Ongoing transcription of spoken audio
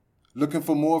Looking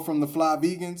for more from the Fly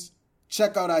Vegans?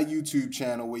 Check out our YouTube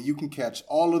channel where you can catch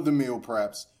all of the meal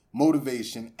preps,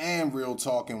 motivation, and real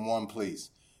talk in one place.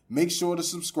 Make sure to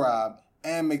subscribe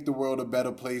and make the world a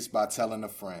better place by telling a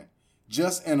friend.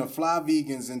 Just enter Fly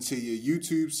Vegans into your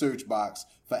YouTube search box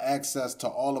for access to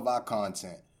all of our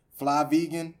content. Fly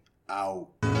Vegan, out.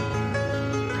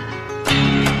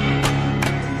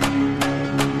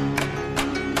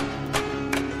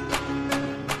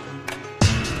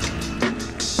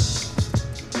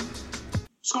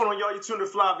 What's going on, y'all? You tuned to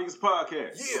the Fly Vegans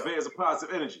podcast. Yeah. Bears of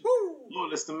positive energy. Woo. You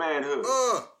listen to manhood.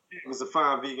 It's a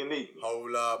fine vegan eating.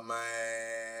 Hold up,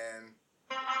 man.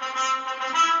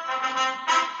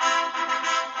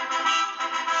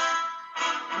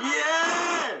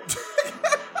 Yeah!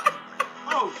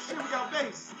 Oh, shit, we got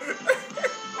bass.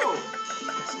 Oh,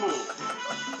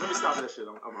 smooth. Let me stop that shit.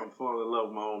 I'm falling in love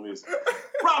with my own music.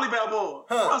 Raleigh Balboa,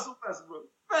 Russell Westbrook,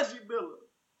 Reggie Miller,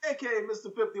 a.k.a.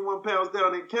 Mr. 51 pounds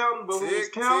down and counting, but who's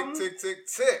counting? Tick.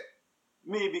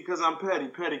 Me, because I'm Petty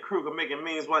Kruger, making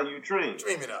means while you dream.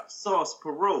 Dream it up. Sauce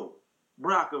Perot,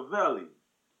 Brockavelli,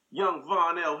 Young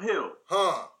Von L. Hill.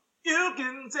 You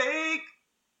can take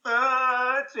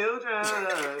the children,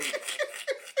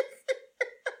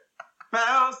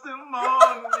 bounce them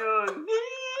on your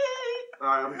knee. All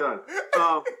right, I'm done.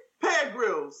 Pad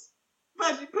Grills,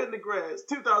 Veggie Pendergrass,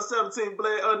 2017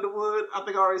 Blair Underwood. I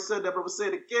think I already said that, but I'm going to say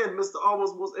it again. Mr.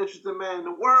 Almost Most Interesting Man in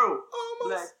the World.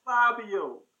 Black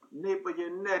Fabio, nape of your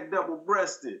neck,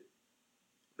 double-breasted.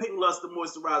 Pink Luster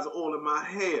Moisturizer all in my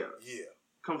hair. Yeah.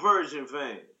 Conversion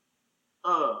Van.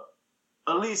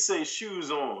 Elise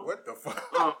shoes on. What the fuck?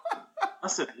 I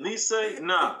said Elise?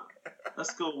 Nah.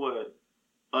 Let's go with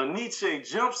a Nietzsche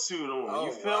jumpsuit on. Oh,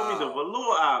 you feel me? The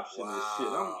velour option and shit.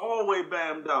 I'm Wow. all the way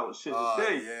bammed out and shit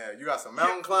today. Yeah. You got some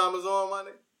mountain climbers on, my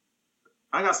nigga?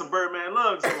 I got some Birdman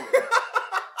lugs on.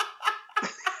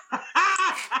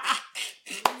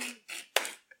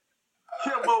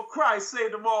 Kimbo Christ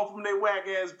saved them all from their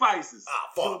whack-ass vices.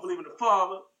 Fuck. Don't believe in the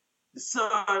Father, the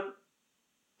Son,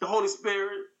 the Holy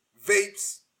Spirit,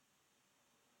 Vapes.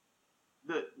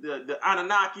 the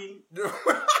Anunnaki. The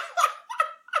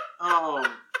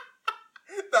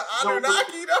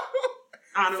Anunnaki, though?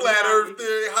 Flat Earth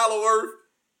theory, hollow Earth.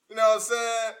 You know what I'm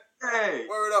saying? Hey.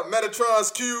 Word up. Metatron's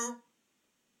cube.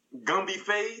 Gumby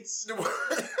fades. You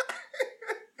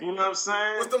know what I'm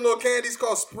saying? What's them little candies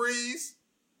called? Sprees?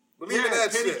 Believe in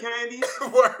that penny shit. candies.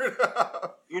 Word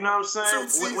up. You know what I'm saying?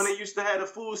 Tootsies. When they used to have the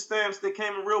food stamps that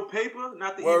came in real paper,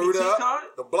 not the Word EBT up. card.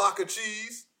 The block of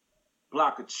cheese.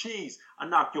 Block of cheese. I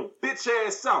knock your bitch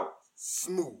ass out.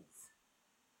 Smooth.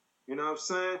 You know what I'm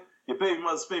saying? Your baby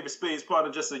mother's favorite spades part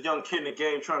of just a young kid in the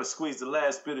game trying to squeeze the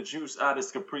last bit of juice out of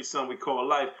this Capri Sun we call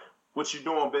life. What you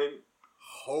doing, baby?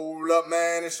 Hold up,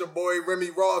 man. It's your boy Remy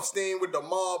Rothstein with the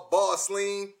Mob Boss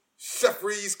Lean. Chef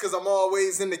Reese, because I'm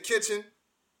always in the kitchen.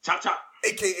 Chop, chop.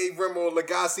 A.K.A. Remo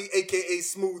Lagasse, A.K.A.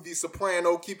 Smoothie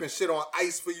Soprano, keeping shit on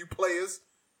ice for you players.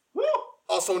 Woo!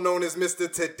 Also known as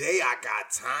Mr. Today I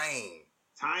Got Time.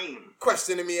 Time.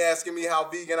 Questioning me, asking me how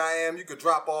vegan I am, you could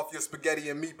drop off your spaghetti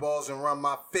and meatballs and run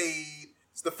my fade.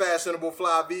 It's the fashionable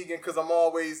Fly Vegan, because I'm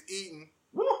always eating.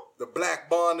 Woo! The Black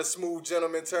Bond, the smooth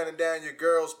gentleman turning down your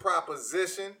girl's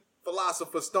proposition.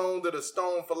 Philosopher Stone to the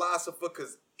Stone Philosopher,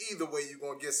 because either way you're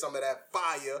going to get some of that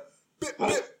fire.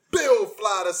 Bill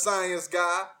Fly, the science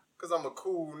guy, because I'm a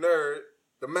cool nerd.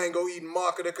 The mango eating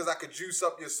marketer, because I could juice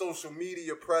up your social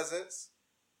media presence.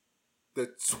 The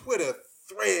Twitter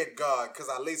thread guard, because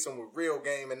I lace them with real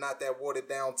game and not that watered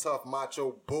down tough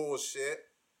macho bullshit.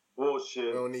 Bullshit.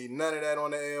 We don't need none of that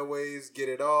on the airways. Get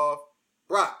it off.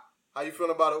 Brock, how you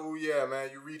feeling about it? Ooh yeah,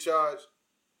 man. You recharge?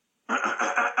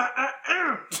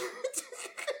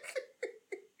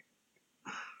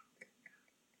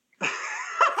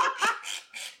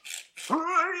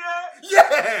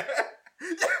 Yeah.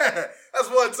 That's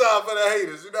one time for the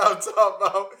haters. You know what I'm talking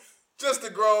about? Just a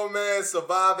grown man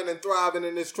surviving and thriving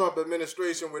in this Trump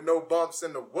administration with no bumps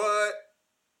in the what?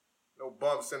 No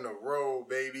bumps in the road,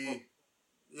 baby.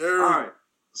 Yeah. All right.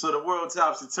 So the world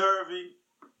topsy-turvy.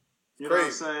 You know what I'm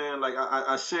Crazy. saying? Like,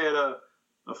 I shared a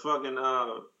fucking,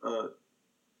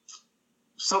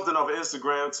 something off of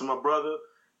Instagram to my brother,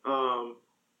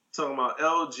 talking about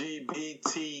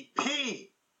LGBTP.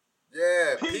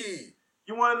 Yeah, P. P.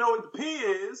 You want to know what the P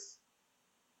is?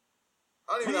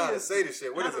 I don't even know how to say this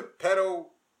shit. What is it? Pedo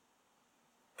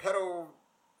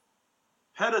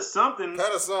something.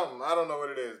 something. I don't know what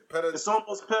it is. It's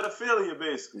almost pedophilia,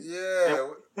 basically. Yeah.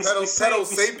 And Pedo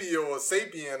sapio or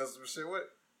sapien or some shit. What?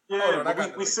 Yeah, Hold on, I but got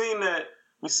the we link. seen that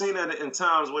we seen that in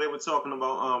times where they were talking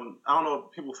about. I don't know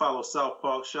if people follow South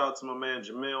Park. Shout out to my man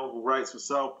Jamil who writes for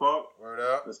South Park. Word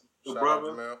up, shout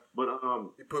brother. Out Jamil. But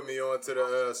he put me on to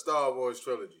the Star Wars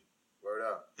trilogy. Word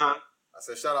up. Huh? I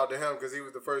said shout out to him because he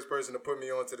was the first person to put me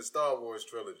on to the Star Wars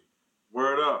trilogy.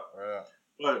 Word up. Word up.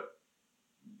 But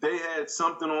they had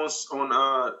something on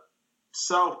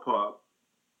South Park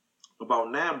about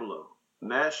NAMBLA,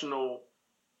 National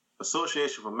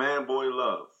Association for Man-Boy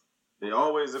Love. They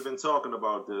always have been talking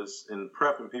about this and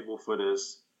prepping people for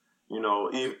this.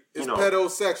 It's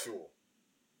pedosexual.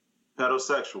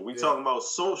 Pedosexual. We talking about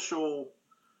social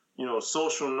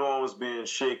norms being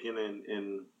shaken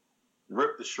and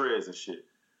ripped to shreds and shit.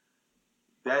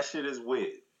 That shit is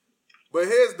weird. But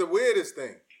here's the weirdest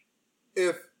thing.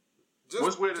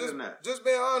 What's weirder than that? Just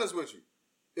being honest with you.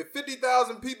 If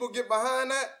 50,000 people get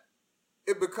behind that,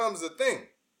 it becomes a thing.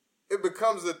 It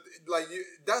becomes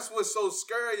that's what's so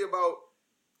scary about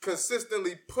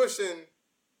consistently pushing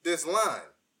this line.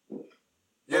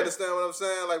 You understand what I'm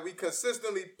saying? Like, we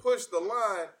consistently push the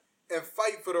line and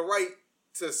fight for the right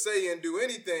to say and do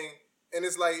anything. And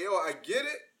it's like, yo, I get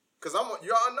it. Because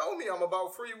y'all know me, I'm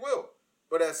about free will.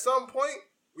 But at some point,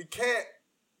 we can't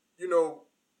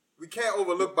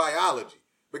overlook biology.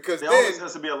 Because there always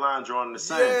has to be a line drawn in the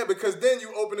sand. Yeah, because then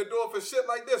you open the door for shit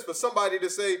like this. For somebody to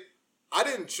say, I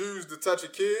didn't choose to touch a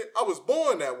kid. I was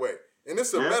born that way. And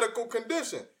it's a medical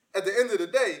condition. At the end of the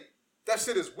day, that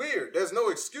shit is weird. There's no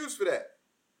excuse for that.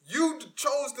 You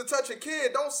chose to touch a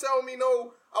kid. Don't sell me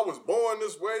I was born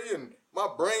this way and my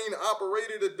brain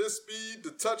operated at this speed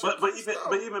to touch it.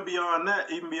 But even beyond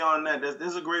that,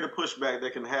 there's a greater pushback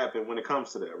that can happen when it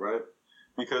comes to that, right?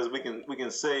 Because we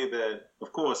can say that,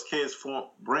 of course, kids'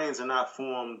 brains are not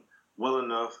formed well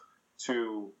enough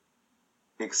to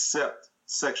accept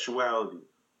sexuality.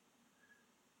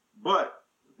 But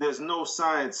there's no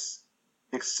science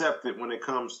accepted when it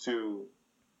comes to,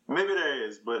 maybe there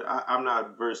is, but I'm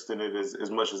not versed in it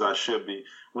as much as I should be,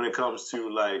 when it comes to,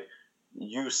 like,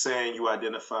 you saying you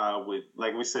identify with,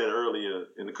 like we said earlier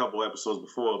in a couple episodes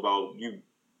before, about you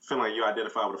feeling like you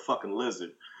identify with a fucking lizard,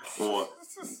 or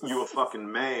you a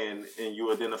fucking man and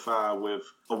you identify with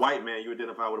a white man, you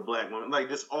identify with a black woman. Like,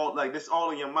 this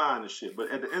all in your mind and shit.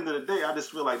 But at the end of the day, I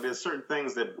just feel like there's certain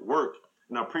things that work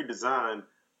and are pre-designed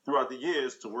throughout the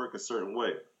years to work a certain way.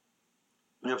 You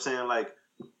know what I'm saying? Like,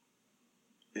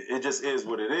 it just is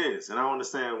what it is. And I don't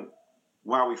understand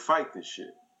why we fight this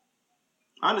shit.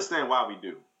 I understand why we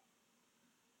do.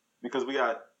 Because we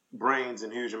got brains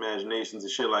and huge imaginations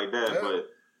and shit like that, but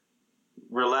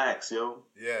relax, yo.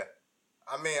 Yeah.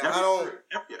 I mean,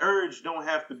 every urge don't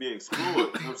have to be explored. You know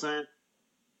what I'm saying?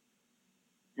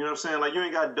 You know what I'm saying? Like, you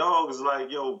ain't got dogs,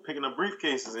 like, yo, picking up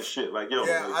briefcases and shit. Like, yo.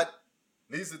 Yeah, like,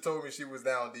 Lisa told me she was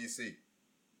down in D.C.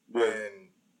 when,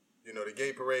 the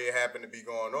gay parade happened to be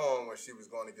going on, when she was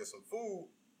going to get some food.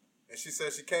 And she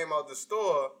said she came out the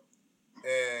store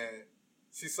and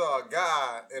she saw a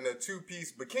guy in a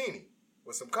 2-piece bikini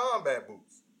with some combat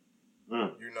boots.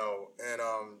 And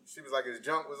she was like, his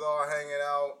junk was all hanging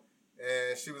out.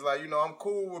 And she was like, I'm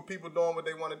cool with people doing what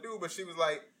they want to do. But she was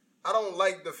like, I don't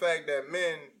like the fact that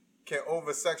men can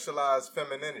over-sexualize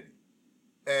femininity.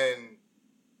 And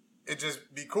it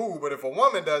just be cool. But if a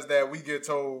woman does that, we get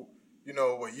told,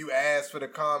 well, you asked for the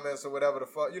comments or whatever the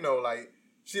fuck. Like,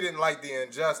 she didn't like the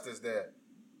injustice there.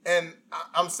 And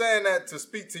I'm saying that to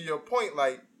speak to your point.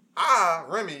 Like,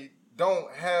 Remy,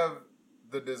 don't have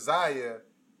the desire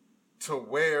to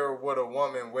wear what a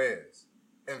woman wears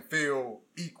and feel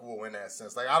equal in that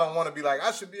sense. Like, I don't want to be like,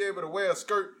 I should be able to wear a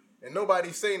skirt and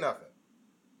nobody say nothing.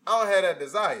 I don't have that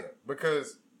desire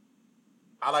because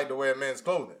I like to wear men's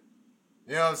clothing.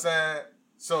 You know what I'm saying?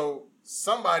 So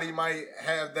somebody might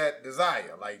have that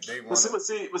desire. Like, they want But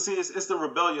see, it's the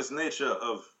rebellious nature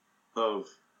of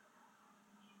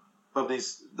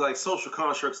these, like, social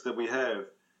constructs that we have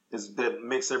that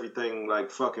makes everything, like,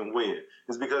 fucking weird.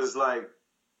 It's because it's like,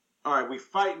 all right, we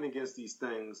fighting against these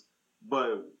things,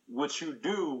 but what you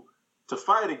do to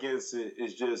fight against it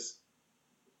is just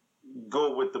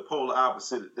go with the polar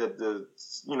opposite that the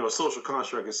social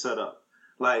construct is set up.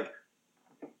 Like,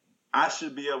 I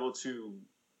should be able to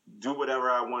do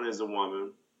whatever I want as a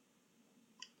woman,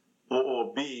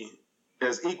 or be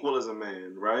as equal as a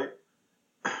man, right?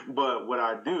 But what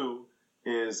I do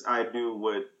is I do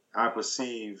what I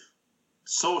perceive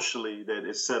socially that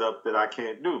is set up that I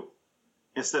can't do,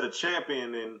 instead of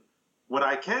championing what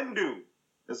I can do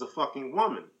as a fucking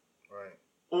woman. Right.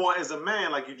 Or as a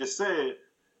man, like you just said,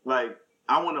 like,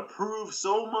 I want to prove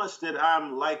so much that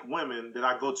I'm like women that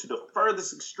I go to the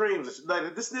furthest extremes.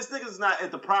 Like, this nigga's not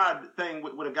at the pride thing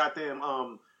with a goddamn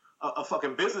a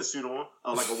fucking business suit on,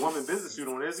 like a woman business suit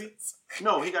on, is he?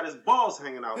 No, he got his balls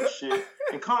hanging out and shit,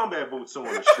 and combat boots on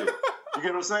and shit. You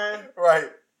get what I'm saying? Right.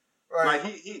 Like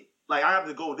he like I have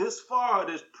to go this far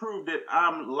to prove that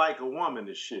I'm like a woman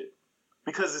and shit,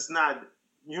 because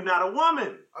you're not a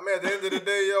woman. I mean, at the end of the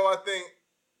day, yo, I think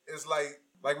it's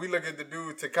like we look at the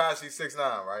dude Tekashi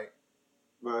 6ix9ine, right?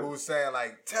 Right. Who's saying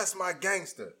like, test my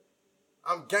gangster.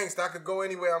 I'm gangster. I could go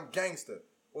anywhere. I'm gangster.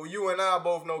 Well, you and I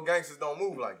both know gangsters don't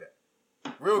move like that.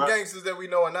 Real gangsters that we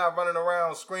know are not running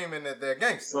around screaming that they're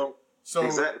gangsters. So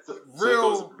exactly.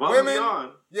 real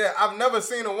women, yeah, I've never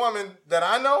seen a woman that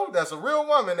I know that's a real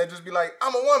woman that just be like,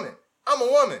 I'm a woman. I'm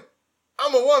a woman.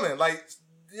 I'm a woman. Like,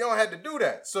 you don't have to do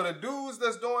that. So the dudes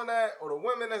that's doing that or the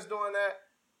women that's doing that,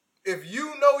 if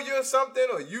you know you're something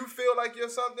or you feel like you're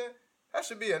something, that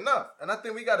should be enough. And I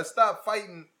think we got to stop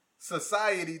fighting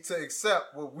society to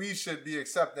accept what we should be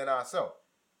accepting ourselves.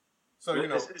 So, you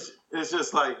know. It's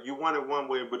just like you want it one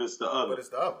way, but it's the other. But it's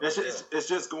the other. It's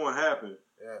just going to happen.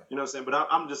 Yeah. You know what I'm saying? But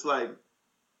I'm just like,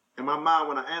 in my mind,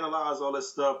 when I analyze all this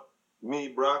stuff, me,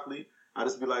 Broccoli, I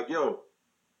just be like, yo,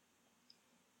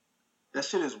 that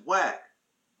shit is whack.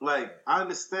 Like, I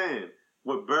understand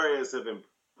what barriers have been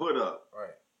put up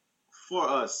for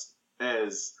us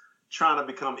as trying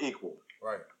to become equal.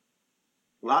 Right.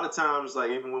 A lot of times,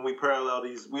 like, even when we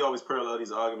always parallel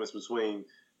these arguments between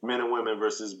men and women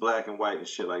versus black and white and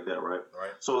shit like that, right?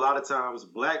 Right. So a lot of times,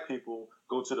 black people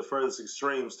go to the furthest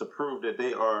extremes to prove that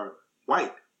they are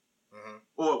white,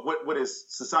 or what is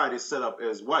society set up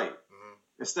as white,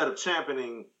 instead of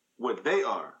championing what they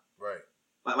are. Right.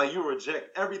 Like you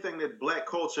reject everything that black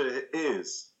culture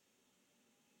is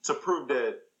to prove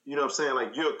that, you know what I'm saying,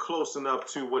 like you're close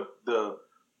enough to what the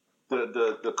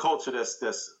culture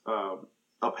that's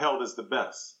upheld as the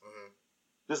best.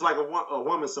 Just like a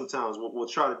woman sometimes will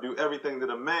try to do everything that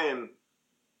a man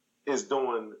is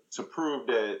doing to prove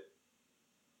that,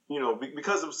 you know,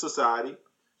 because of society,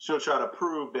 she'll try to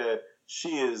prove that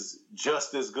she is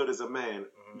just as good as a man.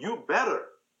 You better.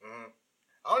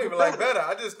 I don't even like better.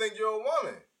 I just think you're a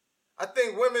woman. I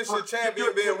think women should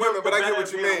champion being women, but I get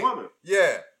what you mean.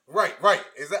 Yeah, right.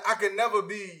 I could never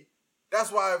be.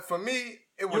 That's why for me,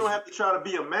 it was. You don't have to try to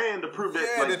be a man to prove that.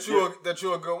 Yeah, like, that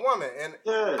you're a good woman, and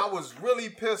I was really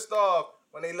pissed off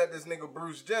when they let this nigga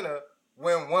Bruce Jenner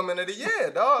win Woman of the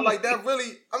Year, dog. Like that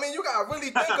really. I mean, you gotta really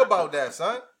think about that,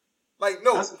 son. Like,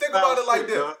 no, think about it like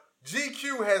this. Dog.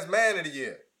 GQ has Man of the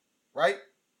Year, right?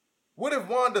 What if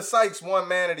Wanda Sykes won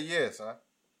Man of the Year, son?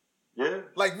 Yeah.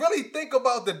 Like, really think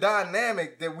about the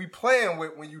dynamic that we playing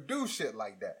with when you do shit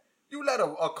like that. You let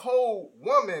a cold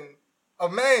woman, a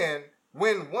man,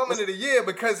 win Woman of the Year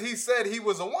because he said he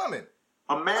was a woman.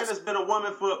 A man has been a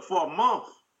woman for a month.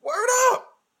 Word up.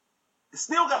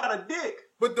 Still got a dick.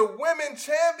 But the women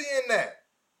champion that.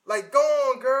 Like, go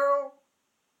on, girl.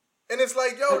 And it's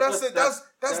like, yo, that's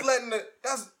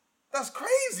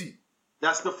crazy.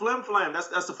 That's the flim flam. That's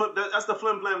the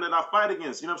flim flam that I fight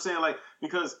against. You know what I'm saying? Like,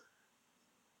 because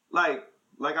like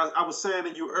I was saying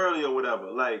to you earlier or whatever,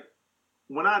 like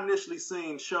when I initially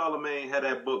seen Charlamagne had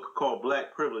that book called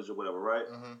Black Privilege or whatever, right?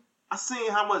 I seen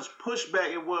how much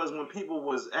pushback it was when people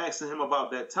was asking him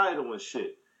about that title and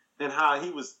shit, and how he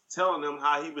was telling them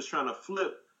how he was trying to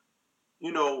flip,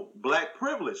 you know, black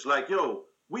privilege. Like, yo,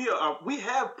 we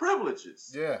have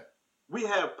privileges. Yeah. We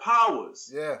have powers.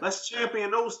 Yeah. Let's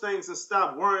champion those things and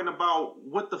stop worrying about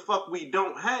what the fuck we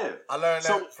don't have. I learned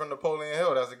that from Napoleon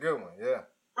Hill. That's a good one. Yeah.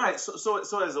 Right. So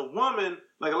as a woman,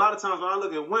 like a lot of times when I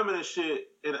look at women and shit,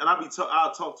 and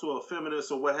I'll talk to a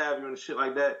feminist or what have you and shit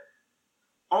like that.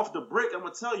 Off the break, I'm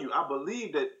gonna tell you, I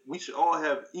believe that we should all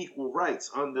have equal rights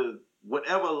under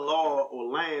whatever law or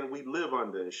land we live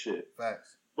under and shit.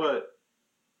 Facts. But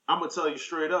I'm gonna tell you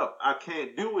straight up, I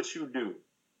can't do what you do.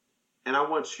 And I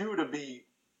want you to be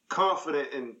confident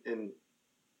and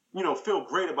you know, feel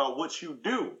great about what you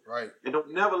do. Right. And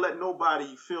don't never let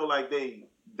nobody feel like they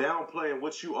downplaying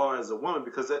what you are as a woman,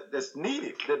 because that's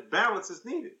needed. That balance is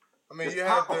needed. I mean, you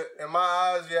have to, in my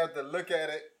eyes, you have to look at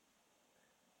it.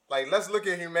 Like, let's look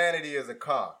at humanity as a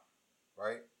car,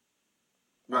 right?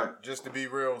 Right. Just to be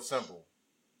real simple,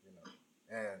 you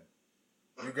know. And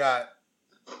you got,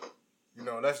 you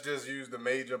know, let's just use the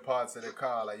major parts of the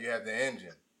car. Like, you have the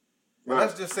engine. Right.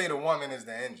 Let's just say the woman is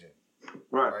the engine.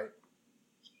 Right.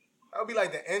 That would be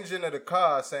like the engine of the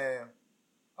car saying,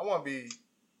 I want to be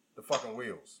the fucking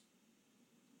wheels.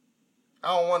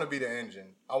 I don't want to be the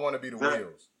engine. I want to be the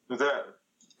wheels. Exactly.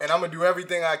 And I'm going to do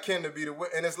everything I can to be the wheel.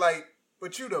 And it's like,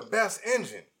 but you the best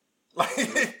engine. Like you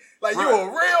a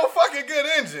real fucking good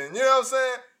engine. You know what I'm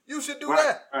saying? You should do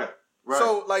that. Right.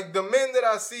 So, like, the men that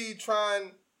I see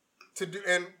trying to do,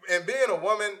 and being a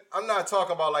woman, I'm not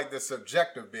talking about like the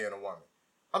subjective being a woman.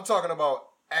 I'm talking about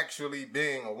actually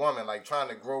being a woman, like trying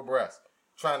to grow breasts,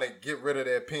 trying to get rid of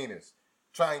their penis,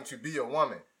 trying to be a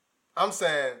woman. I'm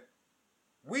saying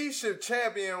we should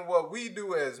champion what we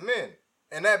do as men,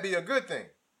 and that be a good thing.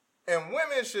 And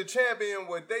women should champion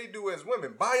what they do as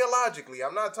women, biologically.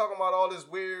 I'm not talking about all this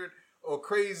weird or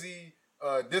crazy,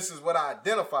 this is what I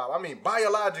identify. I mean,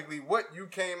 biologically, what you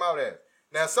came out as.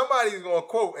 Now, somebody's going to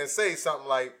quote and say something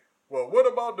like, well, what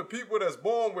about the people that's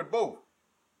born with both?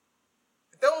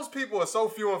 Those people are so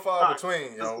few and far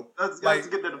between, yo. Let's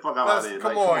get that the fuck out of here.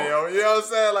 Come on, yo. You know what I'm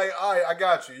saying? Like, all right, I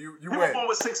got you. You people win. born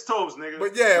with 6 toes, nigga.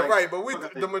 But yeah, right.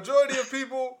 But the majority of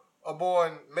people are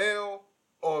born male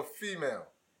or female.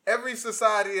 Every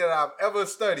society that I've ever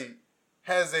studied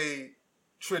has a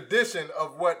tradition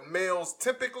of what males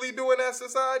typically do in that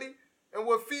society and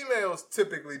what females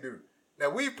typically do. Now,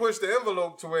 we push the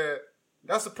envelope to where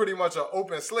that's pretty much an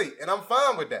open slate, and I'm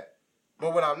fine with that.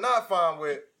 But what I'm not fine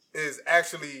with is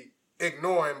actually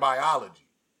ignoring biology.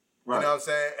 Right. You know what I'm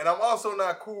saying? And I'm also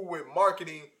not cool with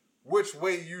marketing which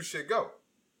way you should go.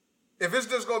 If it's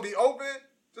just going to be open,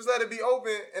 just let it be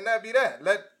open and that be that.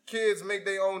 Let kids make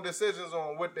their own decisions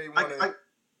on what they want to.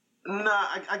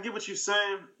 I get what you're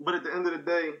saying, but at the end of the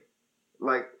day,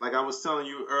 like I was telling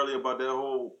you earlier about that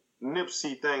whole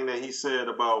Nipsey thing that he said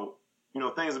about,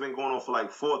 things have been going on for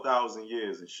like 4,000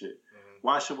 years and shit. Mm-hmm.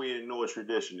 Why should we ignore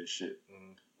tradition and shit?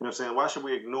 Mm-hmm. You know what I'm saying? Why should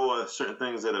we ignore certain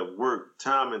things that have worked,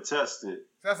 time and tested?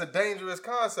 That's a dangerous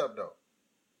concept, though.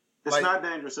 It's not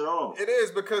dangerous at all. It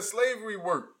is, because slavery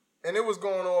worked, and it was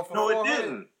going on for 400. No, it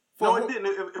didn't. No, it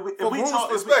didn't. From whose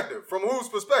perspective? From whose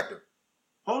perspective?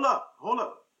 Hold up.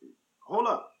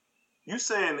 You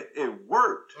saying it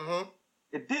worked. Mm-hmm.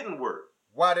 It didn't work.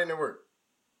 Why didn't it work?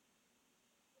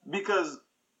 Because,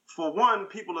 for one,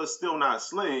 people are still not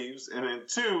slaves, and then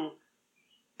two,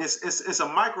 it's a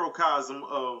microcosm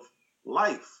of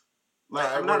life.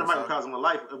 Like, not a microcosm of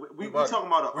life. We're talking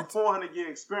about a 400-year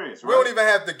experience, right? We don't even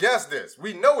have to guess this.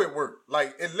 We know it worked.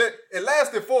 Like, it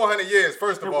lasted 400 years,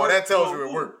 first of all. That tells you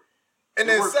it worked. And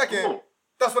then second,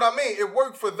 that's what I mean. It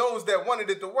worked for those that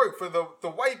wanted it to work. For the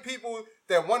white people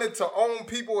that wanted to own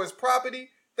people as property,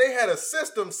 they had a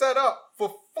system set up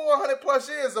for 400 plus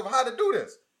years of how to do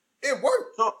this. It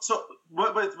worked.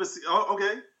 But see,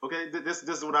 okay. This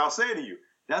is what I'll say to you.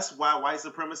 That's why white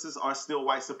supremacists are still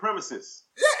white supremacists.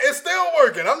 Yeah, it's still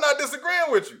working. I'm not disagreeing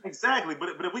with you. Exactly. But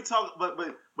if we talk, but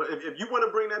if you want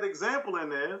to bring that example in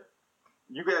there,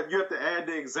 you have to add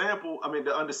the example. I mean,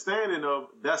 the understanding of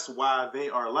that's why they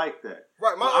are like that.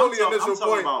 Right. My only initial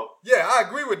point. Yeah, I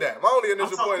agree with that. My only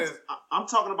initial point is I'm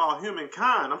talking about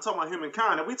humankind.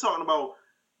 And we talking about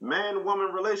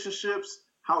man-woman relationships,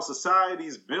 how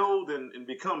societies build and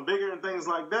become bigger and things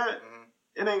like that. Mm-hmm.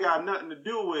 It ain't got nothing to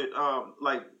do with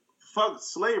fuck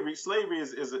slavery. Slavery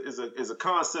is a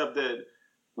concept that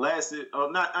lasted, I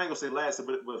ain't gonna say lasted,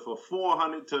 but for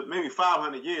 400 to maybe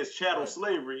 500 years, chattel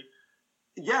slavery.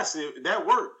 Yes, that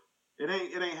worked. It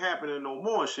ain't happening no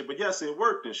more and shit. But yes, it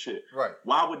worked and shit. Right.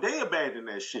 Why would they abandon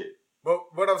that shit? But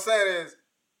what I'm saying is,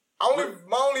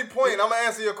 my only point. I'm gonna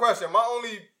answer your question. My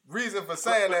only reason for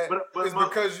saying that is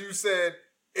because you said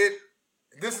it.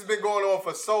 This has been going on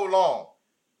for so long.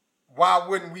 Why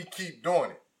wouldn't we keep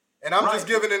doing it? And I'm just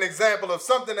giving an example of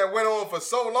something that went on for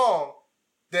so long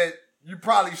that you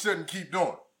probably shouldn't keep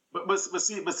doing. But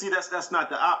see that's not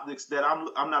the optics that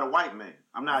I'm not a white man.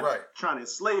 I'm not trying to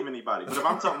enslave anybody. But if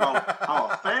I'm talking about how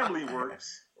a family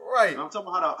works, right? I'm talking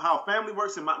about how a family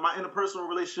works and my interpersonal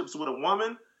relationships with a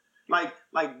woman, like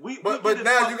we. But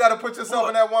now you got to put yourself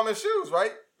in that woman's shoes,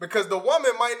 right? Because the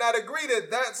woman might not agree that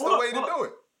that's the way to do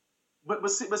it. But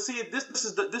see, this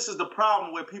is the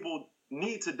problem where people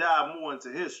need to dive more into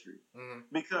history,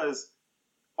 because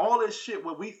all this shit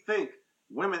where we think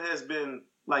women has been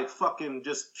like fucking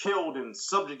just killed and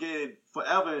subjugated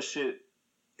forever and shit,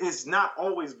 it's not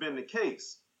always been the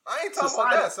case. I ain't talking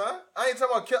about that, son. I ain't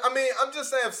talking about I mean, I'm just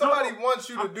saying if somebody wants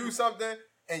you to do something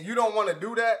and you don't want to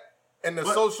do that, and the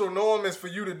social norm is for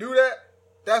you to do that,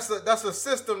 that's a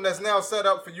system that's now set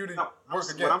up for you to work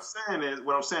against.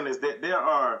 What I'm saying is that there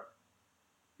are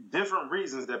different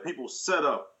reasons that people set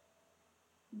up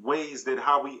ways that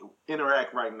how we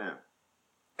interact right now.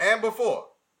 And before,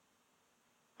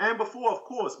 of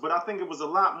course, but I think it was a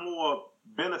lot more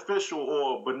beneficial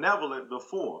or benevolent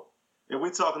before. And we're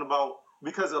talking about,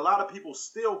 because a lot of people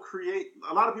still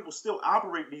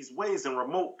operate these ways in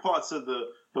remote parts of the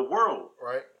world.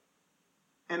 Right.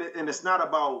 And it's not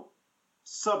about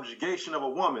subjugation of a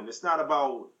woman. It's not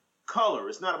about color.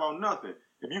 It's not about nothing.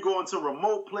 If you go into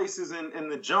remote places in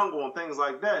the jungle and things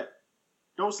like that,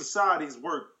 those societies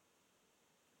work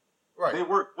Right. They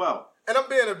work well. And I'm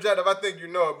being objective. I think you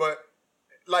know it, but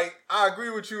like I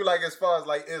agree with you. Like as far as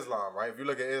like Islam, right? If you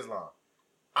look at Islam,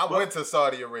 I went to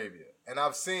Saudi Arabia and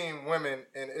I've seen women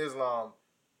in Islam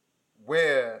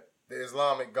wear the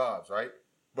Islamic garbs, right?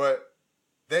 But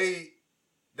they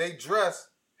dress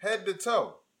head to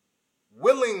toe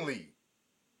willingly,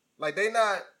 like they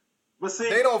not. But see,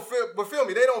 they don't feel. But feel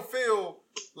me, they don't feel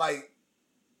like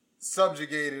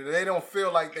subjugated. They don't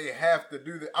feel like they have to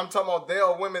do this. I'm talking about there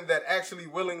are women that actually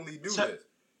willingly do this.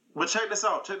 But check this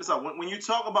out. Check this out. When you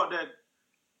talk about that,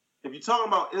 if you're talking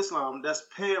about Islam, that's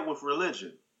paired with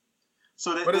religion.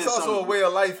 So that, but it's also a way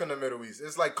of life in the Middle East.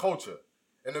 It's like culture.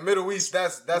 In the Middle East,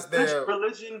 that's their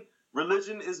religion.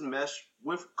 Religion is meshed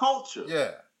with culture.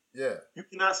 Yeah. You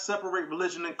cannot separate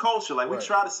religion and culture. Like we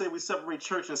try to say we separate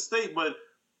church and state, but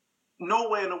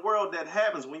nowhere in the world that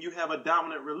happens when you have a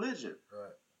dominant religion.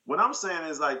 Right. What I'm saying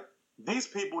is like these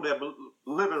people that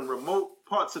live in remote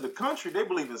parts of the country, they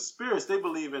believe in spirits. They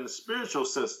believe in spiritual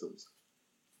systems.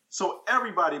 So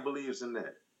everybody believes in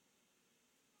that.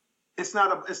 It's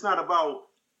not about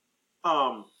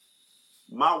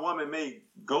my woman may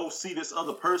go see this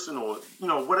other person or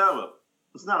whatever.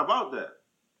 It's not about that.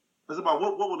 It's about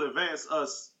what will advance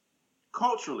us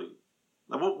culturally.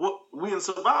 Like what we in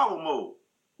survival mode.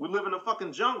 We live in a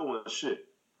fucking jungle and shit.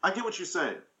 I get what you're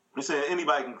saying. You're saying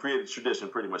anybody can create a tradition,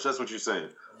 pretty much. That's what you're saying.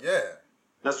 Yeah.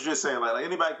 That's what you're saying. Like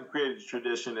anybody can create a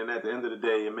tradition, and at the end of the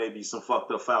day, it may be some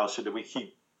fucked up foul shit that we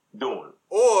keep doing.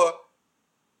 Or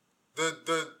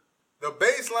the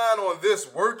baseline on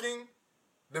this working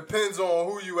depends on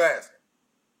who you asking.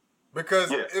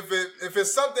 Because if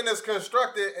it's something that's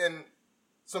constructed and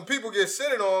some people get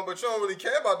shitted on, but you don't really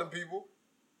care about them people,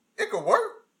 it could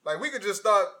work. Like we could just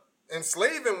start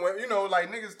enslaving women.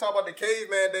 Like niggas talk about the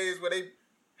caveman days where they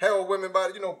held women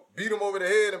by, beat them over the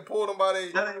head and pulled them by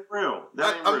their... That ain't real.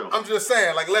 I'm just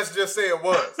saying, like, let's just say it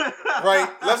was, right?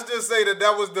 Let's just say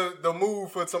that was the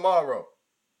move for tomorrow.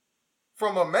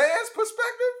 From a man's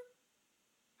perspective,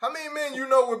 how many men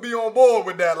would be on board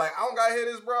with that? Like, I don't gotta hear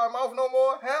this broad mouth no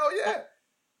more? Hell yeah.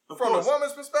 From a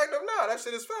woman's perspective, nah, that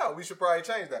shit is foul. We should probably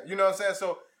change that. You know what I'm saying?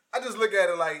 So, I just look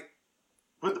at it like...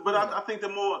 But I think the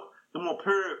more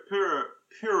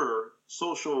pure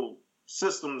social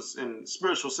systems and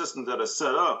spiritual systems that are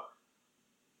set up,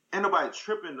 ain't nobody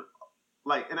tripping.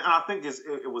 Like, and I think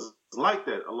it was like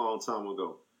that a long time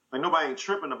ago. Like nobody ain't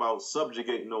tripping about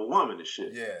subjugating no woman and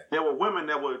shit. Yeah, there were women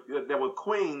that were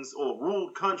queens or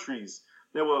ruled countries.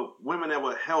 There were women that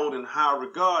were held in high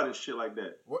regard and shit like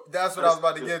that. Well, that's what I was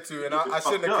about to get to, and I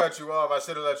shouldn't have cut you off. I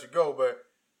should have let you go, but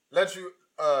let you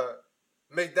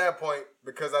make that point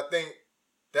because I think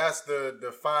that's the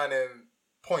defining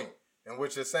point. And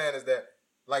what you're saying is that,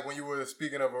 like when you were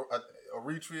speaking of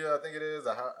Eritrea, I think it is.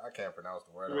 I can't pronounce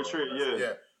the word. Eritrea,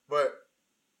 yeah. But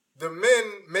the men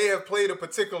may have played a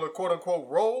particular quote-unquote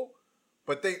role,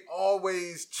 but they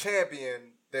always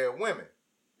champion their women.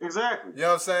 Exactly. You know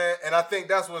what I'm saying? And I think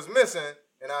that's what's missing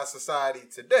in our society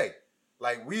today.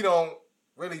 Like, we don't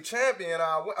really champion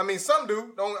I mean, some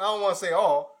do. I don't want to say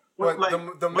all, but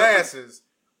the masses...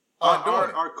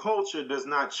 Our culture does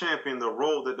not champion the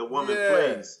role that the woman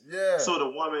plays. Yeah. So the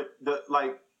woman,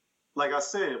 like I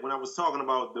said, when I was talking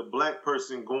about the black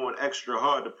person going extra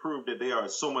hard to prove that they are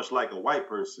so much like a white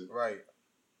person, right?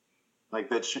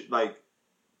 Like that,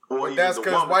 But that's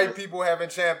because white people haven't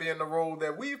championed the role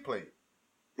that we've played.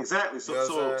 Exactly. So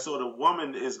the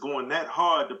woman is going that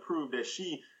hard to prove that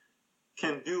she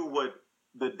can do what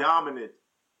the dominant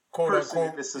person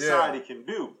in the society can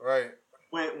do. Right.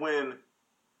 When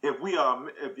if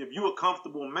you're a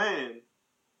comfortable man,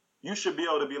 you should be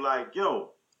able to be like,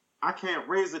 yo, I can't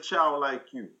raise a child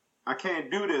like you. I can't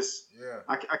do this. Yeah.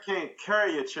 I can't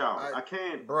carry a child. I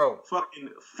can't fucking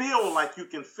feel like you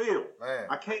can feel. Man.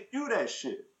 I can't do that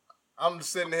shit. I'm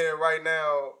sitting here right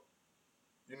now,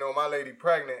 my lady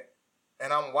pregnant,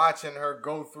 and I'm watching her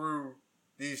go through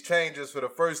these changes for the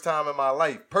first time in my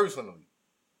life, personally.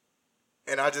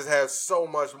 And I just have so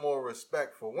much more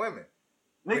respect for women.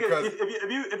 Nigga,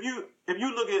 if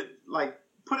you look at, like,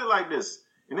 put it like this,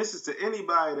 and this is to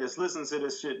anybody that's listening to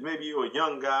this shit, maybe you're a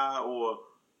young guy or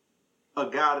a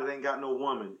guy that ain't got no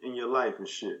woman in your life and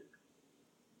shit.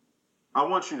 I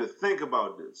want you to think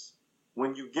about this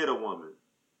when you get a woman.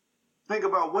 Think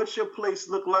about what your place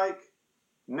look like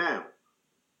now.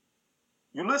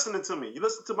 You listening to me. You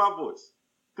listen to my voice.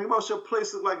 Think about what your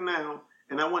place look like now,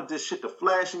 and I want this shit to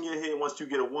flash in your head once you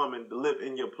get a woman to live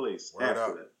in your place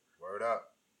after that. Word up.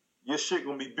 Your shit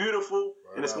gonna be beautiful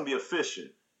and it's gonna be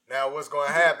efficient. Now what's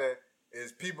gonna happen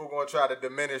is people gonna try to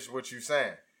diminish what you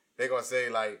saying. They gonna say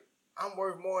like, I'm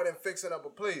worth more than fixing up a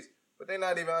place. but they're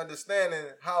not even understanding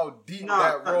how deep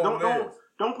that role is.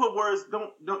 Don't put words.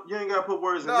 Don't. You ain't gotta put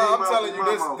words. No, I'm telling you,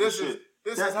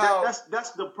 this is how.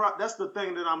 That's the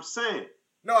thing that I'm saying.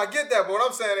 No, I get that, but what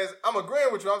I'm saying is, I'm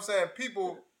agreeing with you. I'm saying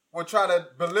people will try to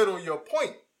belittle your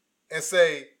point and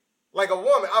say, like a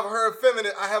woman. I've heard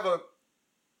feminist. I have a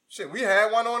shit. We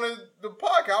had one on the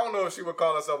podcast. I don't know if she would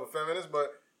call herself a feminist,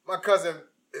 but my cousin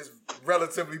is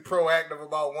relatively proactive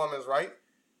about women's rights,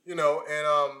 you know, and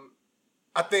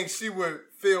I think she would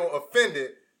feel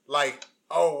offended, like,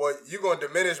 oh, well, you gonna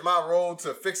diminish my role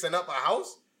to fixing up a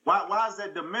house? Why is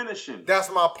that diminishing?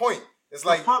 That's my point. It's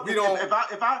like we don't.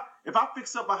 If I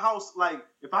fix up a house, like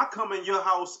if I come in your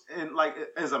house and like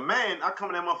as a man, I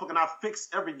come in that motherfucker and I fix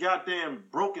every goddamn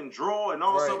broken drawer and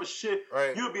all this other shit,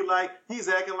 you'll be like, he's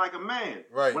acting like a man.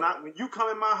 Right. When you come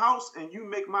in my house and you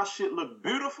make my shit look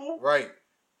beautiful, right.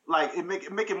 Like it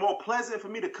make it more pleasant for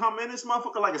me to come in this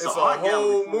motherfucker like it's an a art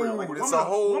gallery. Mood. Like, it's a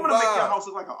whole woman vibe. Make your house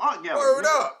look like an art gallery. Word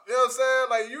up. You know what I'm saying?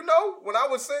 Like, you know, when I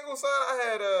was single, son,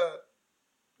 I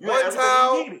had one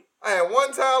towel. I had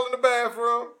one towel in the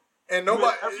bathroom, and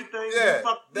nobody. Everything.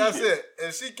 That's it.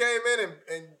 And she came in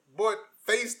and bought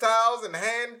face towels and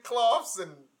hand cloths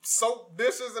and soap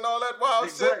dishes and all that wild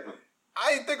shit.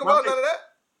 I ain't think about none of that.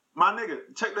 My nigga,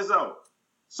 check this out.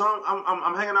 So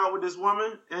I'm hanging out with this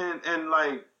woman, and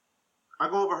like I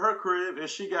go over her crib, and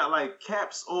she got like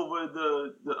caps over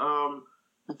the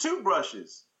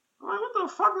toothbrushes. I'm like, what the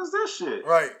fuck is this shit?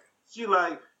 Right. She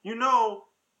like, you know,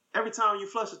 every time you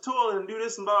flush the toilet and do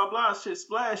this and blah, blah, shit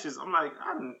splashes. I'm like,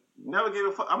 I never gave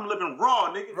a fuck. I'm living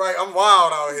raw, nigga. Right, I'm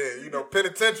wild out here. You know,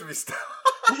 penitentiary style.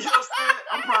 You know what I'm saying?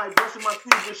 I'm probably brushing my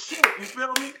teeth with shit. You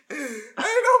feel me? Ain't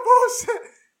no bullshit.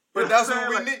 But that's what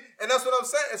we need. And that's what I'm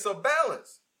saying. It's a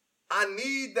balance. I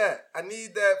need that. I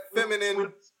need that feminine.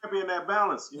 We're champion that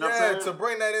balance. You know what I'm saying? To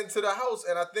bring that into the house.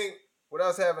 And I think with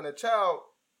us having a child,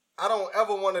 I don't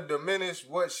ever want to diminish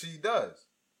what she does.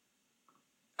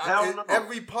 No.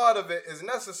 Every part of it is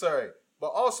necessary, but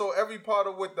also every part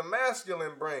of what the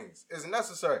masculine brings is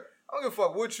necessary. I don't give a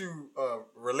fuck what you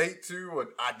relate to or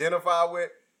identify with.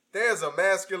 There's a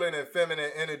masculine and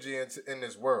feminine energy in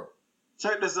this world.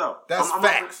 Check this out. That's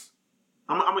facts.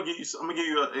 I'm gonna give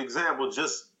you an example.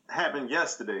 Just happened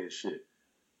yesterday and shit.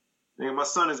 Nigga, my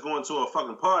son is going to a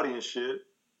fucking party and shit,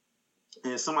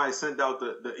 and somebody sent out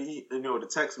the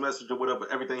text message or whatever,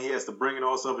 everything he has to bring and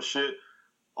all this other shit.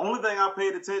 Only thing I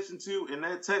paid attention to in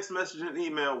that text message and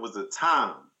email was the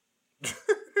time.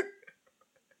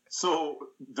 So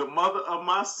the mother of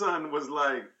my son was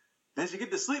like, did you get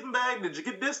the sleeping bag? Did you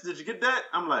get this? Did you get that?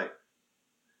 I'm like,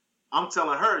 I'm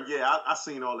telling her, yeah, I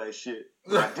seen all that shit.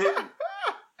 I didn't.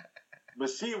 But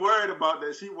she worried about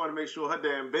that. She wanted to make sure her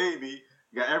damn baby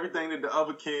got everything that the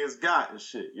other kids got and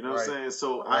shit. You know what I'm saying?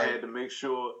 So I had to make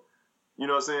sure, you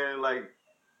know what I'm saying? Like,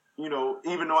 you know,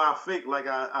 even though I fake like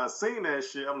I seen that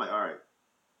shit, I'm like, all right,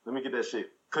 let me get that shit.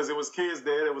 Because it was kids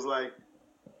there that was like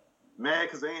mad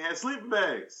because they ain't had sleeping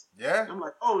bags. Yeah. I'm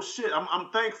like, oh shit, I'm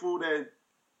thankful that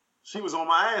she was on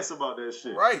my ass about that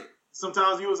shit. Right.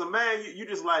 Sometimes you as a man, you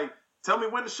just like, tell me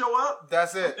when to show up.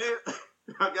 That's it.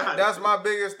 That's my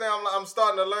biggest thing. I'm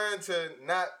starting to learn to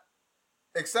not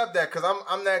accept that because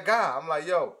I'm that guy. I'm like,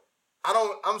 yo,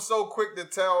 I'm so quick to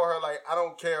tell her, like, I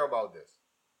don't care about this.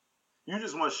 You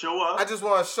just want to show up. I just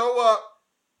want to show up,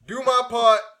 do my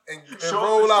part, and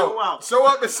roll out. Show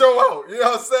up and show out. You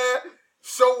know what I'm saying?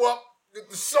 Show up,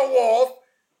 show off,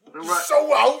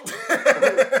 show out.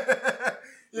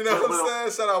 You know what I'm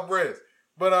saying? Shout out Briz.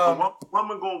 But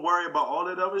woman gonna worry about all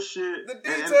that other shit. The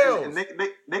details. And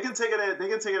they can take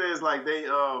it as like they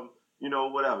you know,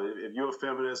 whatever. If you're a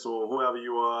feminist or whoever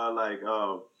you are, like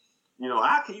you know,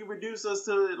 how can you reduce us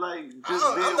to like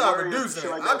just being I'm not worried reducing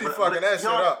it. like I be fucking that shit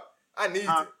up. I need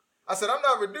it. I said I'm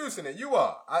not reducing it. You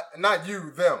are. Not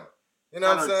you, them. You know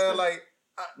what I'm saying? Like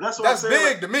that's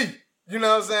big to me. You know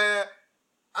what I'm saying?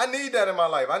 I need that in my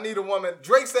life. I need a woman.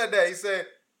 Drake said that. He said,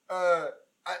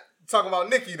 talking about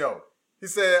Nicki though. He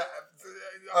said,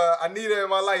 I need her in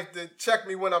my life to check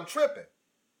me when I'm tripping.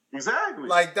 Exactly.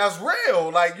 Like, that's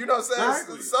real. Like, you know what I'm saying?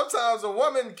 Exactly. Sometimes a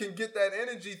woman can get that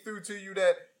energy through to you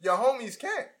that your homies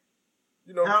can't.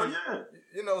 You know, hell yeah.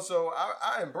 You know, so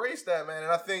I embrace that, man.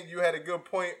 And I think you had a good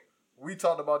point. We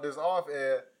talked about this off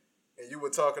air, and you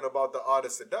were talking about the art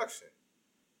of seduction.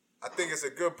 I think it's a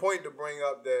good point to bring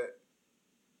up that,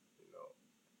 you know,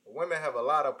 women have a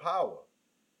lot of power.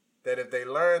 That if they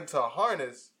learn to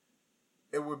harness,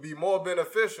 it would be more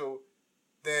beneficial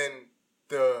than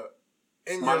the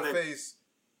in-your-face,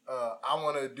 I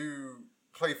want to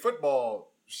play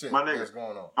football shit that's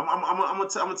going on. I'm gonna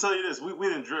tell you this. We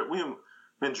have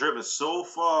been driven so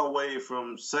far away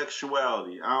from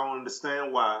sexuality. I don't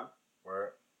understand why.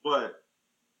 Word. But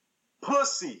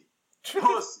pussy,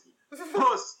 pussy,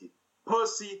 pussy,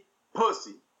 pussy,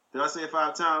 pussy. Did I say it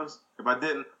 5 times? If I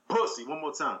didn't, pussy. One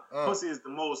more time. Pussy is the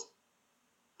most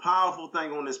powerful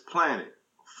thing on this planet.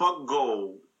 Fuck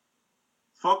gold.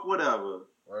 Fuck whatever.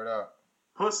 Word up.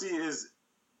 Pussy is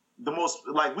the most,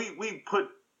 like, we put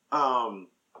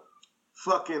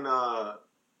fucking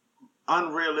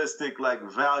unrealistic, like,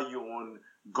 value on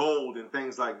gold and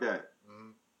things like that.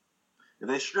 If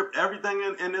they strip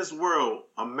everything in this world,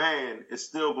 a man is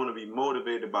still going to be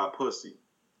motivated by pussy.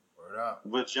 Word up.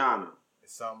 Vagina.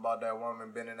 It's something about that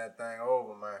woman bending that thing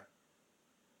over, man.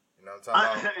 You know what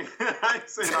I'm talking about? I ain't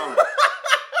saying all that.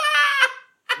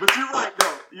 But you're right,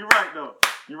 though.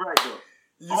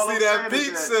 You all see that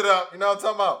beat sit up, you know what I'm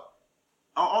talking about?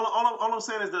 All I'm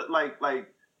saying is that,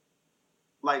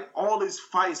 like all these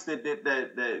fights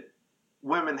that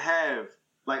women have,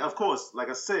 like, of course, like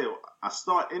I said, I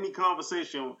start any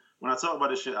conversation when I talk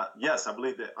about this shit. Yes, I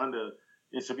believe that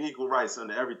it should be equal rights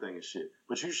under everything and shit.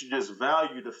 But you should just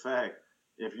value the fact,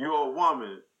 if you're a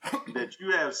woman, that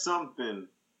you have something.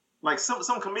 Like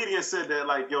some comedian said that,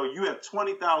 like, yo, you have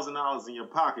 $20,000 in your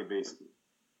pocket, basically.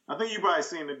 I think you probably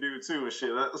seen the dude too and shit.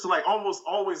 So like almost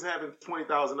always having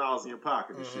 $20,000 in your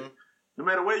pocket and shit. No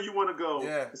matter where you want to go,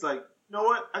 it's like, you know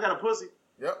what? I got a pussy.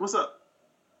 Yep. What's up?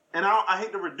 And I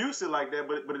hate to reduce it like that,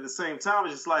 but at the same time,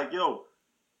 it's just like, yo,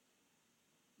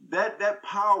 that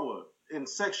power in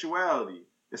sexuality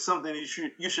is something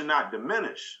you should not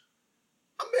diminish.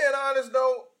 I'm being honest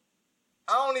though.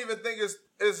 I don't even think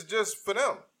it's just for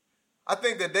them. I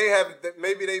think that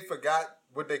maybe they forgot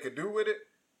what they could do with it.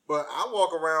 But I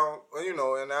walk around, you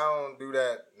know, and I don't do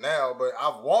that now, but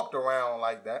I've walked around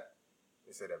like that. Let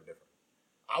me say that different.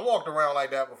 I walked around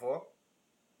like that before.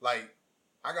 Like,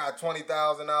 I got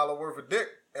 $20,000 worth of dick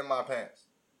in my pants.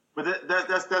 But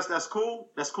that's cool.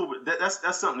 That's cool. But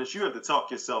that's something that you have to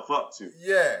talk yourself up to.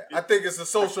 Yeah, I think it's a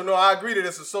social norm. I agree that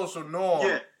it's a social norm.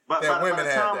 Yeah, but that women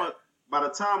have that. By the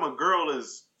time a girl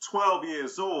is 12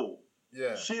 years old,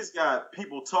 she's got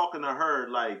people talking to her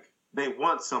like they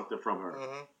want something from her.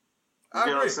 Mm-hmm. You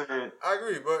know what I'm saying? I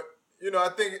agree, but you know, I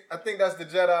think that's the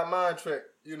Jedi mind trick.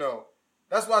 You know,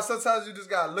 that's why sometimes you just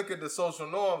gotta look at the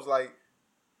social norms. Like,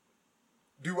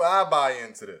 do I buy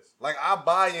into this? Like, I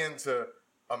buy into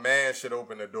a man should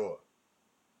open the door.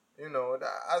 You know,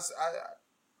 I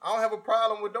don't have a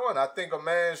problem with doing it. I think a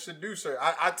man should do so.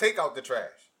 I take out the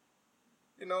trash.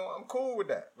 You know, I'm cool with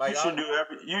that. Like,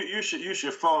 you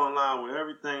should fall in line with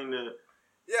everything that.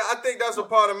 Yeah, I think that's a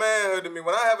part of manhood to me.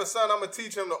 When I have a son, I'm gonna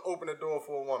teach him to open the door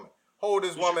for a woman. Hold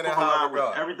this woman in high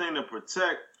regard. Everything to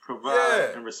protect,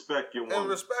 provide, and respect your woman. And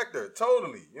respect her,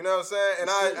 totally. You know what I'm saying? And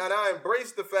I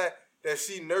embrace the fact that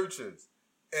she nurtures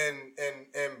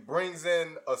and brings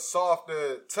in a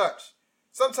softer touch.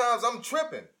 Sometimes I'm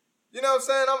tripping. You know what I'm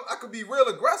saying? I could be real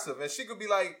aggressive, and she could be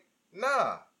like,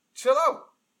 nah, chill out.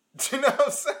 You know what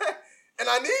I'm saying? And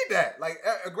I need that. Like,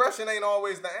 aggression ain't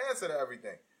always the answer to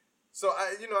everything. So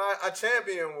I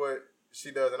champion what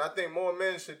she does, and I think more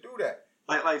men should do that.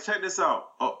 Like check this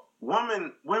out.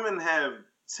 Women have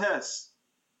tests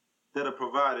that are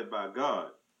provided by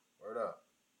God. Word up.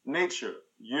 Nature,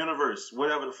 universe,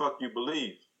 whatever the fuck you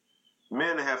believe.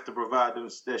 Men have to provide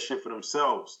that shit for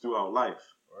themselves throughout life.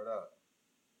 Word up.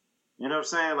 You know what I'm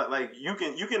saying? Like you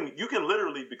can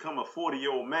literally become a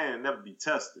 40-year-old man and never be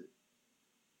tested.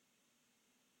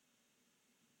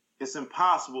 It's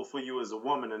impossible for you as a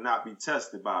woman to not be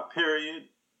tested by a period,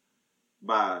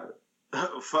 by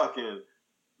fucking,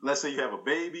 let's say you have a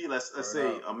baby, let's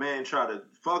say a man try to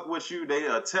fuck with you, they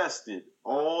are tested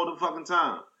all the fucking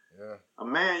time. Yeah. A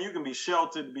man, you can be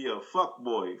sheltered to be a fuck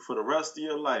boy for the rest of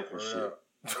your life and shit.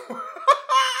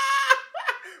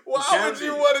 Why would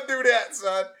you want to do that,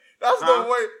 son? That's the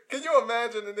way. Can you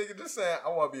imagine the nigga just saying, I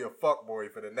want to be a fuck boy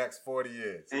for the next 40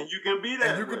 years? And you can be that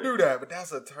And you can do that, but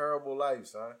that's a terrible life,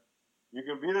 son. You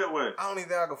can be that way. I don't even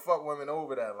think I can fuck women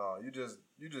over that long. You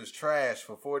just trash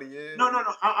for 40 years. No.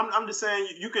 I'm just saying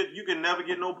you could never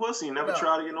get no pussy. Never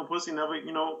try to get no pussy. Never,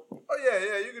 you know. Oh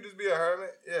yeah. You could just be a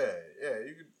hermit. Yeah.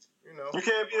 You could, you know. You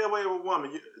can't be that way with a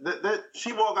woman. That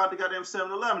she walk out the goddamn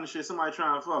 7-Eleven and shit. Somebody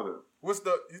trying to fuck her.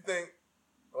 You think?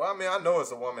 Well, I mean, I know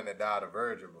it's a woman that died a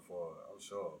virgin before. I'm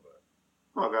sure,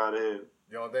 but fuck out of here.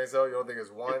 You don't think so? You don't think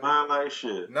it's one? It's mine like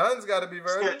shit. None's got to be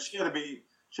virgin. She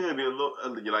gotta be a little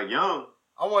like young.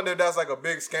 I wonder if that's like a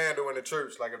big scandal in the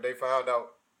church. Like if they found out,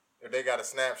 if they got a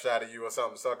snapshot of you or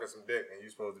something sucking some dick and you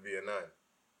supposed to be a nun.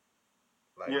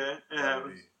 Like, yeah, it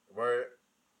happens. Word.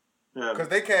 Yeah. Because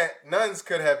they can't. Nuns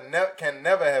can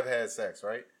never have had sex,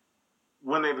 right?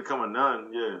 When they become a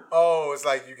nun, yeah. Oh, it's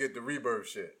like you get the rebirth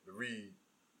shit.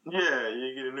 Yeah,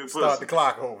 you get a new pussy. Start the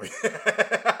clock over.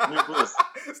 New pussy.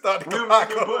 Start the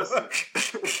clock over.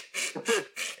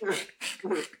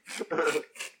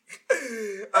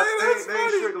 They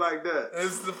ain't strict like that.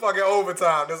 It's the fucking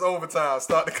overtime. There's overtime.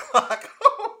 Start the clock.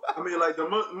 I mean, like the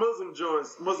Muslim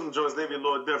joints, they be a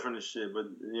little different and shit. But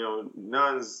you know,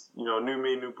 nuns, you know, new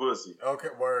me, new pussy. Okay,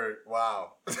 word.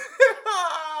 Wow.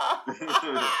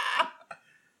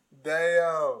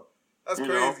 Damn, that's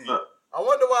crazy. I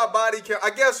wonder why body count. I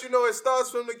guess it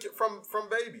starts from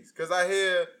babies. Cause I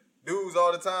hear dudes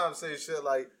all the time say shit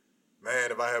like,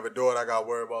 "Man, if I have a daughter, I gotta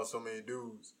worry about so many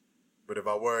dudes. But if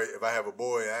I have a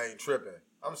boy, I ain't tripping.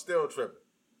 I'm still tripping.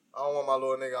 I don't want my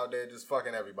little nigga out there just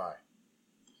fucking everybody."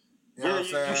 You know what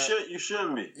I'm saying? You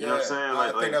shouldn't be. You know what I'm saying?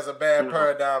 I think that's a bad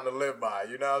paradigm to live by.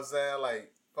 You know what I'm saying?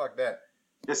 Like, fuck that.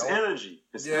 It's energy.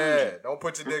 It's energy. Don't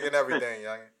put your dick in everything,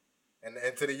 young. And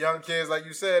to the young kids, like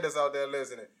you said, that's out there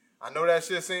listening. I know that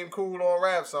shit seem cool on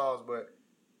rap songs, but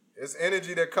it's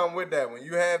energy that come with that. When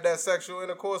you have that sexual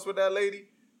intercourse with that lady,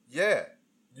 yeah.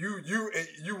 You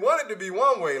want it to be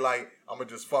one way, like, I'm going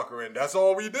to just fuck her and that's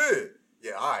all we did.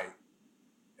 Yeah, all right.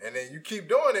 And then you keep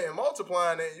doing it and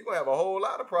multiplying it, you're going to have a whole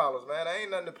lot of problems, man. That ain't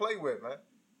nothing to play with, man.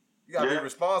 You got to be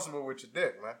responsible with your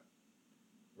dick, man.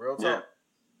 Real talk. Yeah.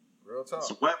 Real talk.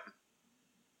 It's a weapon.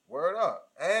 Word up.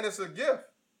 And it's a gift.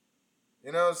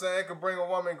 You know what I'm saying? It could bring a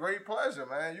woman great pleasure,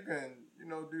 man. You can,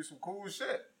 do some cool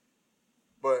shit.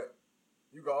 But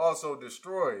you can also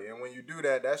destroy. And when you do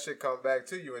that, that shit comes back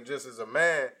to you. And just as a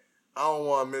man, I don't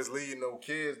want to mislead no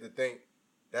kids to think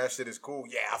that shit is cool.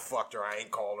 Yeah, I fucked her. I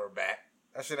ain't call her back.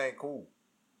 That shit ain't cool.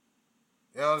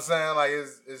 You know what I'm saying? Like,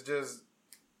 it's just,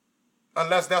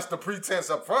 unless that's the pretense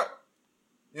up front.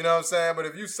 You know what I'm saying? But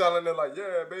if you selling it like,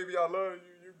 yeah, baby, I love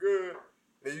you, you good.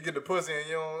 Then you get the pussy and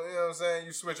you know what I'm saying?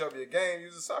 You switch up your game,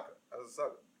 you's a sucker. That's a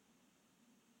sucker.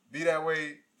 Be that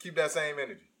way, keep that same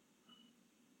energy.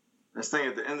 This thing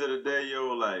at the end of the day,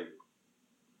 yo, like,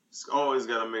 it's always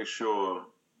got to make sure,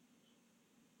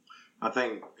 I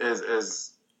think, as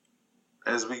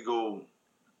we go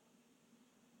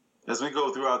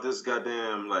throughout this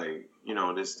goddamn, like,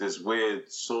 this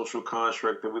weird social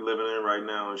construct that we're living in right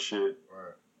now and shit.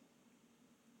 Right.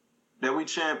 That we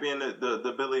champion the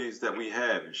abilities that we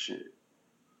have and shit.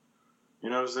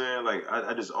 You know what I'm saying? Like,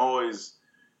 I just always,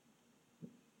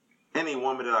 any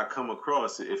woman that I come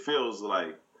across, it feels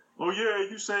like, oh yeah,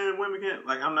 you saying women can't,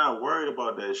 like, I'm not worried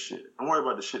about that shit. I'm worried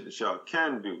about the shit that y'all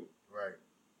can do. Right.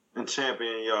 And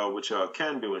champion y'all what y'all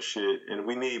can do and shit. And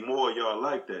we need more of y'all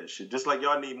like that shit. Just like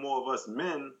y'all need more of us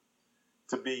men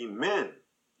to be men.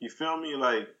 You feel me?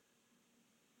 Like,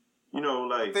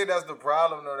 I think that's the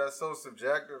problem, though. That's so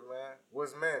subjective, man.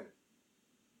 What's men?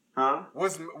 Huh?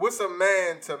 What's a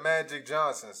man to Magic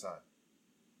Johnson, son?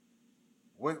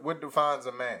 What defines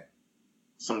a man?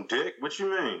 Some dick? What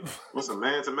you mean? What's a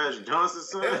man to Magic Johnson,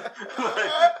 son?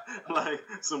 like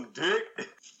some dick?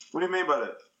 What do you mean by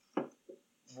that?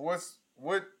 What?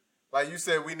 Like you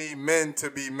said, we need men to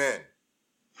be men.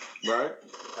 Right.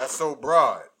 That's so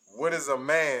broad. What is a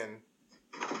man?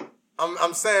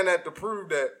 I'm saying that to prove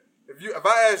that if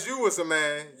I ask you what's a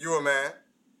man, you a man,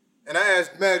 and I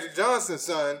ask Magic Johnson's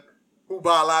son, who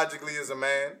biologically is a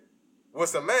man,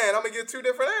 what's a man? I'm gonna get two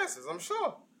different answers. I'm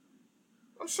sure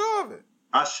of it.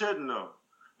 I should know,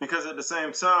 because at the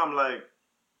same time, like,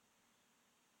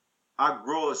 I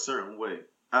grow a certain way.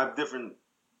 I have different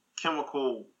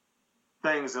chemical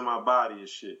things in my body and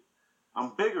shit.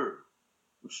 I'm bigger.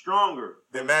 I'm stronger.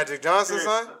 Than Magic Johnson's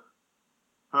son?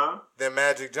 Huh? Than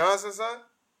Magic Johnson's son?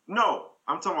 No.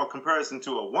 I'm talking about comparison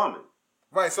to a woman.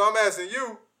 Right, so I'm asking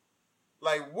you,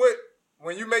 like,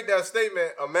 when you make that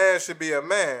statement, a man should be a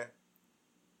man,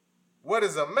 what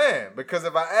is a man? Because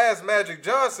if I ask Magic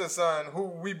Johnson's son, who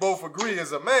we both agree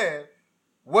is a man,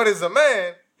 what is a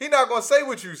man, he not going to say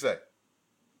what you say.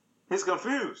 He's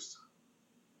confused.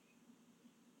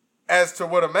 As to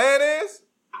what a man is?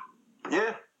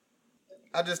 Yeah.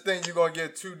 I just think you're going to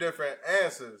get two different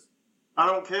answers. I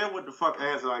don't care what the fuck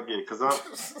answer I get, because I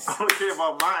don't care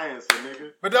about my answer,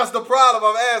 nigga. But that's the problem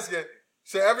I'm asking.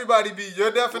 Should everybody be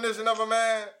your definition of a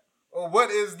man? Or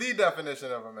what is the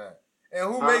definition of a man?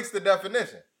 And who makes the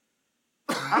definition?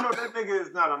 I know that nigga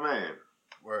is not a man.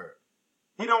 Word.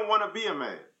 He don't want to be a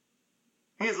man.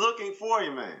 He's looking for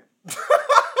a man.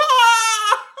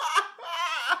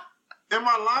 Am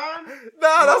I lying?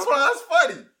 Nah, that's why it's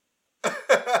funny.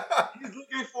 He's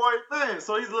looking for a man.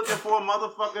 So he's looking for a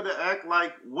motherfucker to act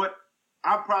like what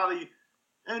I probably,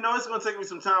 it's going to take me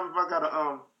some time if I got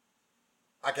to,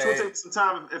 it's going to take me some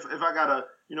time if I got to,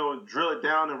 drill it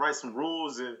down and write some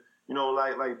rules and,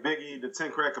 like Biggie, the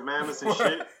 10 Crack Commandments and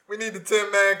shit. We need the 10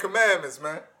 Man Commandments,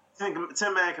 man.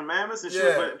 10 Man Commandments and shit,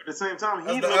 Yeah. but at the same time,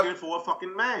 he's That's the looking for a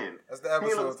fucking man. That's the He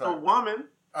episode looks for a title. woman.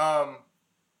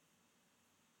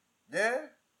 Yeah.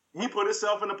 He put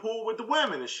himself in the pool with the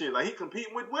women and shit. Like, he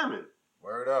competing with women.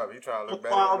 Word up. He trying to The look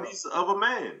better than us. qualities of a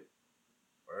man.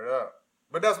 Word up.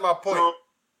 But that's my point. So,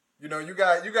 You know, you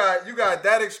got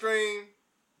that extreme,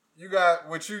 you got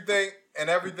what you think, and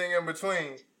everything in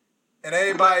between. And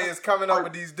everybody is coming up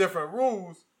with these different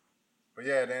rules. But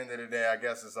yeah, at the end of the day, I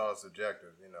guess it's all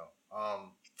subjective, you know.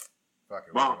 Fuck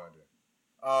it, what you gonna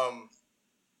do?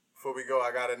 Before we go,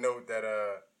 I gotta note that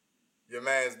your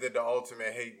mans did the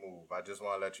ultimate hate move. I just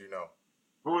wanna let you know.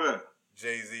 who that?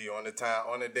 Jay-Z on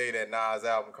the day that Nas'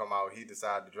 album come out, he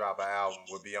decided to drop an album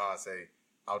with Beyonce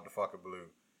out the fucking blue.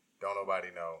 Don't nobody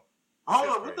know. Hold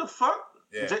Shit's on, what crazy. the fuck?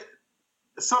 Yeah.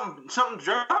 Something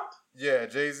dropped? Yeah,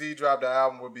 Jay-Z dropped the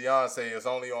album with Beyonce. It's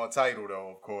only on Tidal though,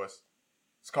 of course.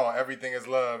 It's called Everything Is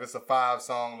Love. It's a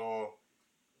 5-song little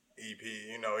EP.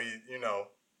 He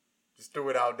just threw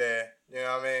it out there. You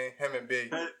know what I mean? Him and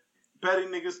Big. Petty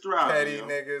niggas thriving. Petty yo.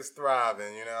 niggas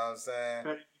thriving. You know what I'm saying?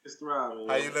 Petty niggas thriving.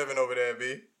 How yo. you living over there,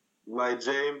 B? Like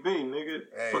J and B, nigga.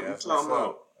 Hey, Fuck you that's talking what's about?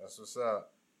 up. That's what's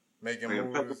up. Making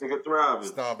Nigga, Petty moves, nigga thriving.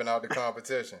 stomping out the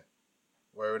competition.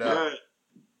 Word up. Yeah.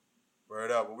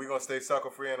 Word up. But we're gonna stay sucker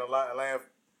free in the land.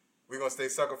 We're gonna stay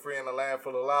sucker free in a land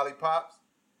full of lollipops.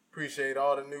 Appreciate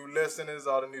all the new listeners,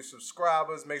 all the new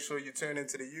subscribers. Make sure you tune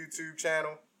into the YouTube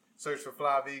channel. Search for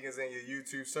Fly Vegans in your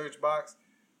YouTube search box.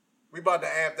 We about to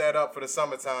amp that up for the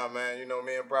summertime, man. You know,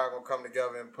 me and Brock gonna come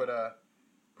together and put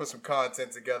some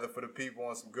content together for the people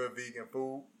on some good vegan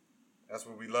food. That's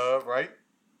what we love, right?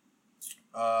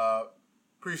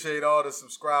 Appreciate all the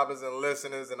subscribers and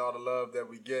listeners and all the love that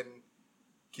we getting.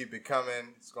 Keep it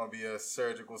coming. It's gonna be a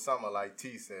surgical summer, like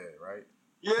T said, right?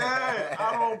 Yeah,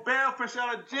 I'm on bail, fresh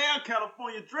out of jail,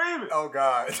 California dreaming. Oh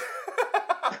God.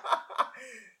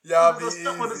 Y'all be There's easy,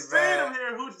 stuff on the man. stadium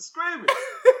here, who's screaming?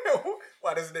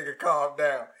 Why this nigga calm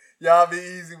down? Y'all be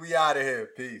easy. We out of here.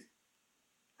 Peace.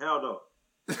 Hell no.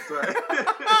 Sorry.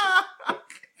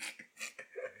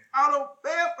 I don't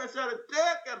bail, fresh out of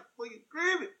jail, California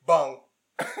dreaming. Bong.